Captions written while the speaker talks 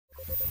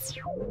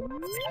Hi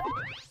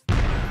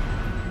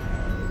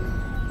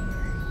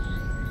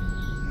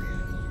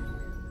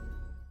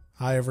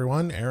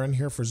everyone, Aaron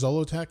here for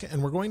Zollotech,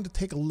 and we're going to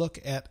take a look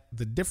at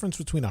the difference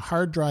between a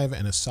hard drive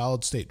and a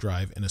solid state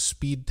drive in a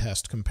speed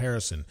test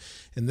comparison.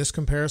 In this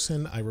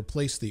comparison, I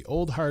replaced the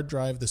old hard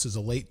drive. This is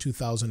a late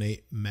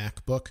 2008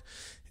 MacBook.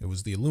 It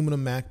was the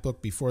aluminum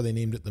MacBook before they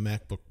named it the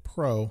MacBook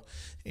Pro,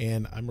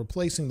 and I'm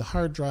replacing the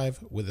hard drive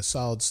with a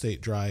solid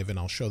state drive, and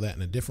I'll show that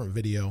in a different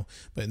video.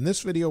 But in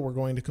this video, we're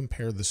going to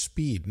compare the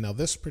speed. Now,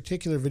 this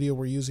particular video,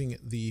 we're using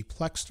the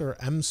Plextor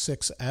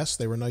M6S.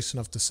 They were nice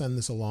enough to send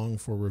this along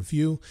for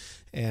review,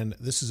 and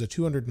this is a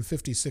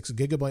 256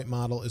 gigabyte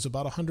model, is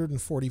about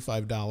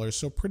 $145,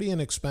 so pretty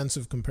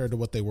inexpensive compared to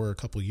what they were a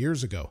couple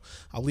years ago.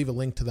 I'll leave a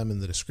link to them in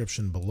the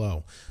description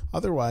below.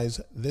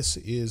 Otherwise, this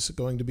is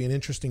going to be an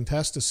interesting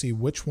test to see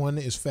which one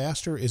is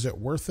faster. Is it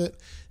worth it?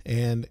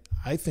 And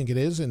I think it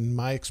is in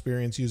my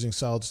experience using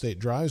solid state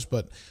drives,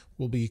 but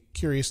we'll be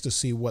curious to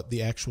see what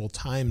the actual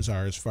times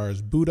are as far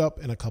as boot up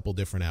and a couple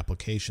different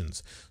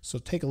applications. So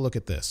take a look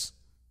at this.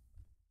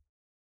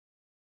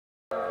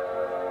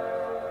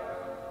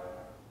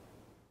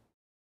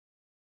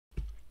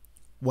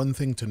 One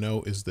thing to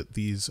note is that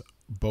these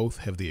both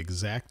have the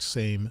exact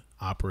same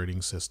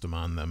operating system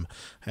on them.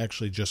 I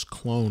actually just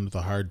cloned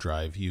the hard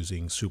drive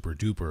using Super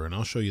Duper, and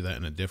I'll show you that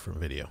in a different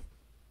video.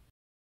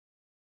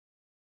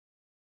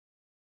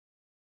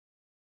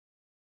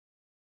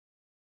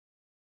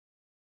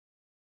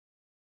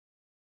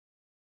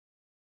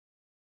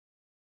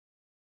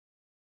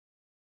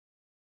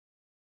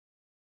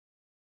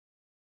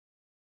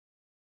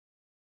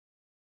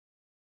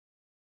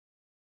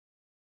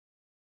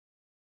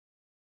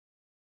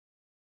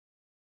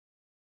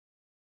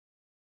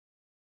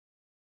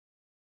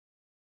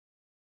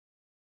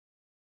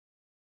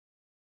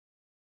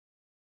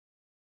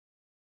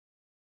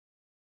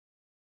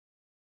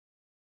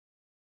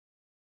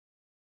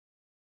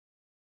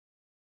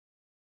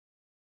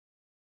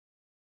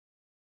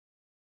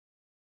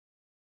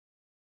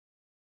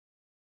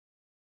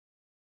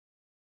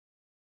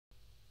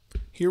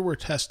 Here we're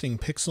testing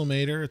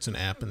Pixelmator. It's an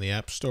app in the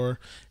App Store,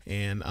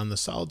 and on the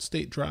solid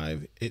state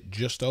drive it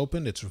just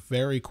opened. It's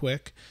very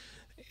quick,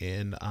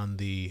 and on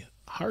the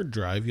hard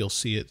drive you'll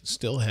see it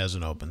still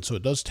hasn't opened, so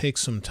it does take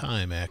some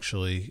time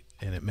actually,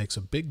 and it makes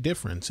a big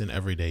difference in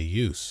everyday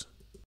use.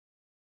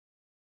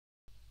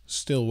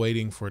 Still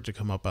waiting for it to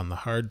come up on the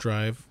hard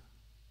drive.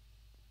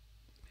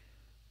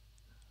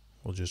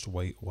 We'll just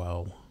wait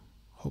while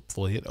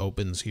hopefully it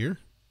opens here.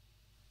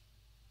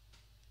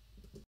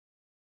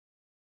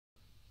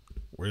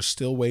 We're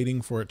still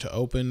waiting for it to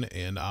open,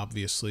 and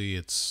obviously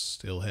it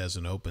still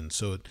hasn't opened,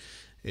 so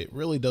it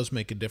really does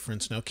make a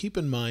difference. Now keep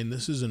in mind,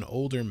 this is an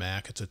older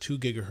Mac. It's a 2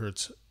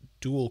 gigahertz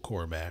dual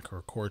core Mac,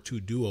 or Core 2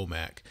 Duo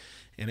Mac,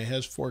 and it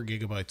has 4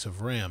 gigabytes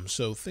of RAM,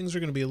 so things are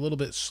going to be a little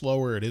bit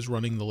slower. It is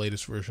running the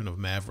latest version of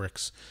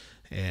Mavericks,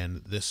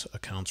 and this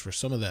accounts for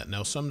some of that.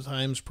 Now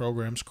sometimes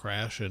programs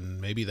crash, and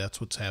maybe that's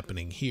what's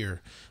happening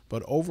here,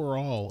 but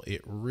overall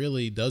it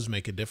really does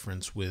make a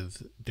difference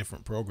with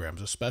different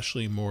programs,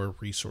 especially more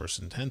resource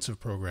intensive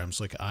programs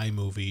like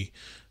iMovie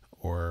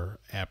or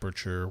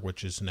Aperture,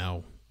 which is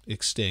now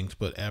extinct,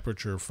 but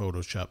Aperture,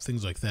 Photoshop,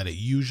 things like that, it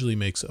usually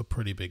makes a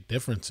pretty big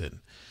difference in.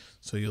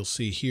 So you'll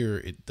see here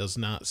it does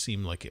not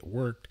seem like it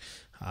worked.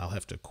 I'll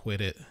have to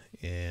quit it,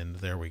 and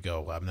there we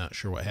go. I'm not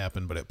sure what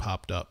happened, but it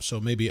popped up.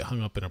 So maybe it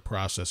hung up in a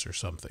process or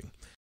something.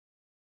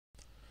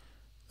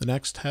 The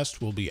next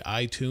test will be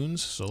iTunes.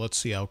 So let's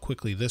see how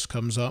quickly this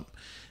comes up.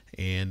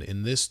 And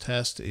in this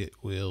test, it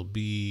will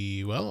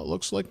be, well, it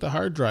looks like the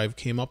hard drive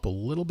came up a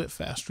little bit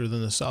faster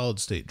than the solid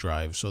state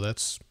drive. So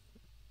that's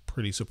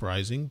pretty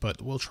surprising,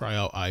 but we'll try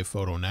out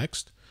iPhoto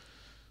next.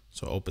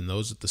 So open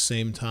those at the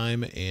same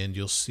time, and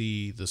you'll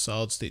see the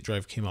solid state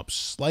drive came up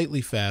slightly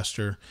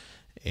faster,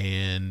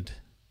 and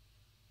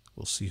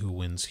we'll see who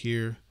wins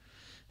here.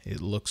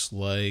 It looks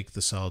like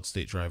the solid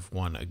state drive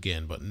won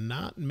again, but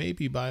not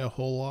maybe by a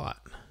whole lot.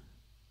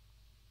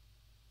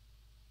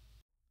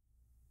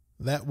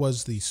 That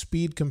was the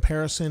speed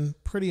comparison.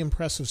 Pretty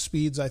impressive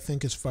speeds, I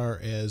think, as far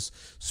as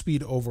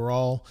speed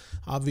overall.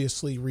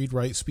 Obviously,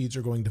 read-write speeds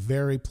are going to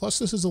vary. Plus,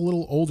 this is a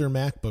little older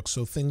MacBook,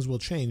 so things will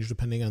change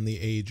depending on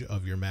the age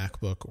of your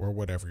MacBook or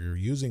whatever you're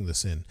using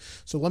this in.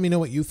 So let me know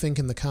what you think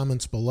in the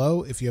comments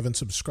below. If you haven't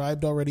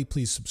subscribed already,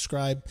 please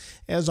subscribe.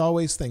 As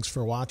always, thanks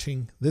for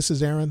watching. This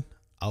is Aaron.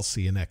 I'll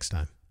see you next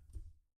time.